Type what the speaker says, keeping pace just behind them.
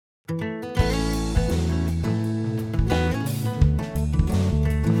Hi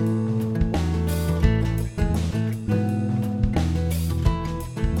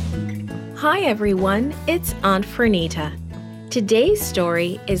everyone, it's Aunt Fernita. Today's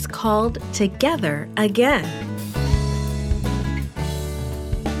story is called Together Again.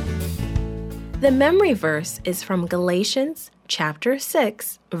 The memory verse is from Galatians chapter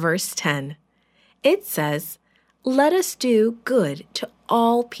 6, verse 10. It says, "Let us do good to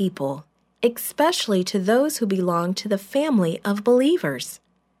all people, especially to those who belong to the family of believers."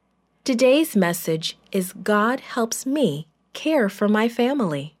 Today's message is God helps me care for my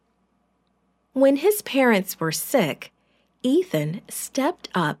family. When his parents were sick, Ethan stepped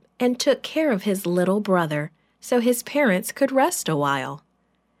up and took care of his little brother so his parents could rest a while.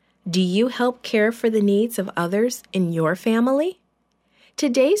 Do you help care for the needs of others in your family?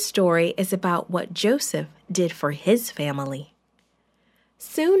 Today's story is about what Joseph did for his family.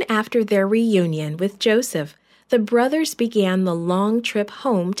 Soon after their reunion with Joseph, the brothers began the long trip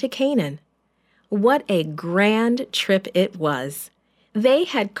home to Canaan. What a grand trip it was! They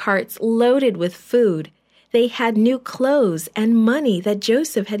had carts loaded with food. They had new clothes and money that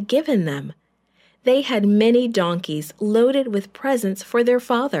Joseph had given them. They had many donkeys loaded with presents for their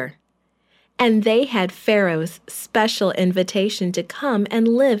father. And they had Pharaoh's special invitation to come and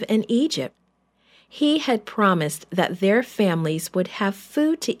live in Egypt. He had promised that their families would have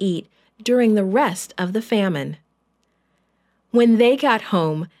food to eat during the rest of the famine. When they got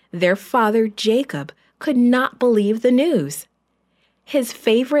home, their father Jacob could not believe the news. His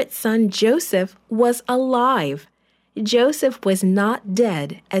favorite son Joseph was alive. Joseph was not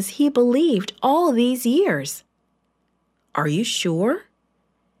dead as he believed all these years. "Are you sure?"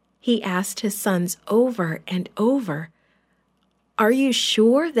 he asked his sons over and over. "Are you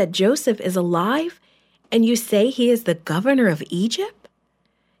sure that Joseph is alive and you say he is the governor of Egypt?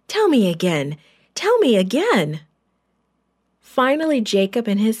 Tell me again, tell me again." Finally, Jacob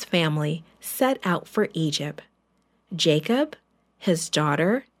and his family set out for Egypt. Jacob, his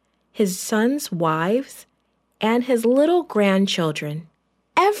daughter, his sons' wives, and his little grandchildren.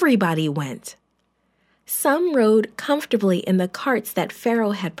 Everybody went. Some rode comfortably in the carts that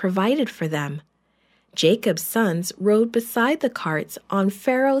Pharaoh had provided for them. Jacob's sons rode beside the carts on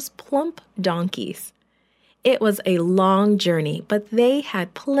Pharaoh's plump donkeys. It was a long journey, but they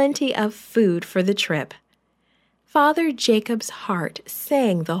had plenty of food for the trip. Father Jacob's heart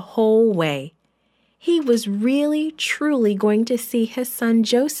sang the whole way. He was really, truly going to see his son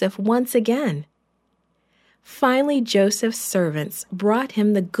Joseph once again. Finally, Joseph's servants brought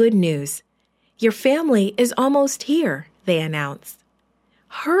him the good news. "Your family is almost here," they announced.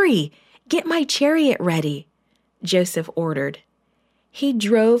 "Hurry, get my chariot ready," Joseph ordered. He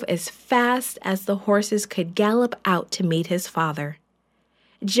drove as fast as the horses could gallop out to meet his father.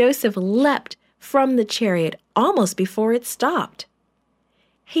 Joseph leapt from the chariot almost before it stopped.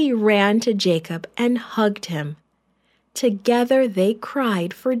 He ran to Jacob and hugged him. Together they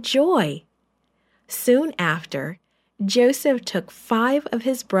cried for joy. Soon after, Joseph took 5 of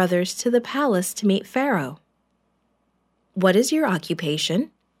his brothers to the palace to meet Pharaoh. "What is your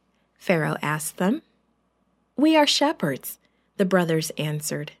occupation?" Pharaoh asked them. "We are shepherds," the brothers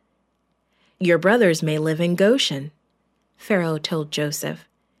answered. "Your brothers may live in Goshen," Pharaoh told Joseph.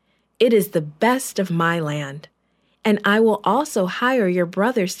 "It is the best of my land. And I will also hire your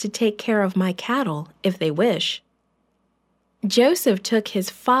brothers to take care of my cattle, if they wish." Joseph took his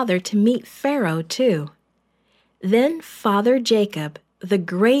father to meet Pharaoh, too. Then Father Jacob, the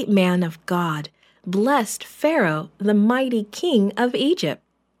great man of God, blessed Pharaoh, the mighty king of Egypt.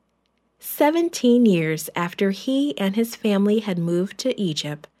 17 years after he and his family had moved to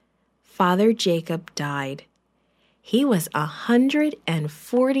Egypt, Father Jacob died. He was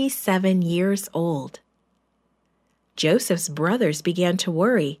 147 years old. Joseph's brothers began to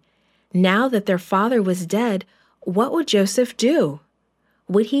worry. Now that their father was dead, what would Joseph do?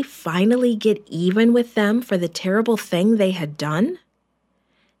 Would he finally get even with them for the terrible thing they had done?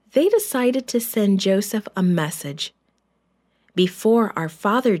 They decided to send Joseph a message. "Before our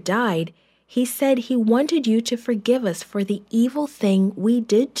father died, he said he wanted you to forgive us for the evil thing we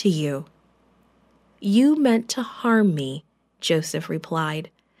did to you." "You meant to harm me," Joseph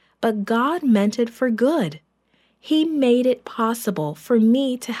replied, "but God meant it for good. He made it possible for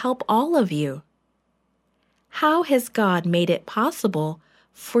me to help all of you." How has God made it possible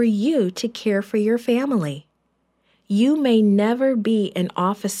for you to care for your family? You may never be an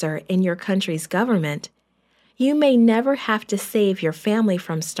officer in your country's government. You may never have to save your family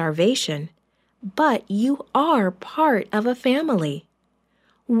from starvation, but you are part of a family.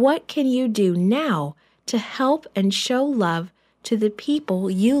 What can you do now to help and show love to the people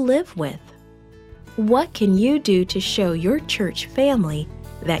you live with? What can you do to show your church family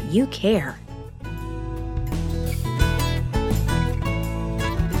that you care?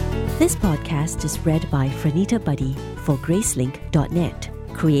 This podcast is read by Franita Buddy for Gracelink.net.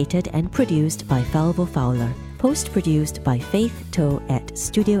 Created and produced by Falvo Fowler. Post-produced by Faith Toe at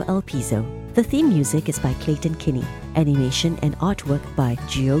Studio El Piso. The theme music is by Clayton Kinney. Animation and artwork by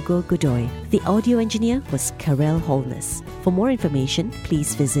Giogo Godoy. The audio engineer was Karel Holness. For more information,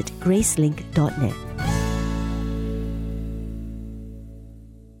 please visit Gracelink.net.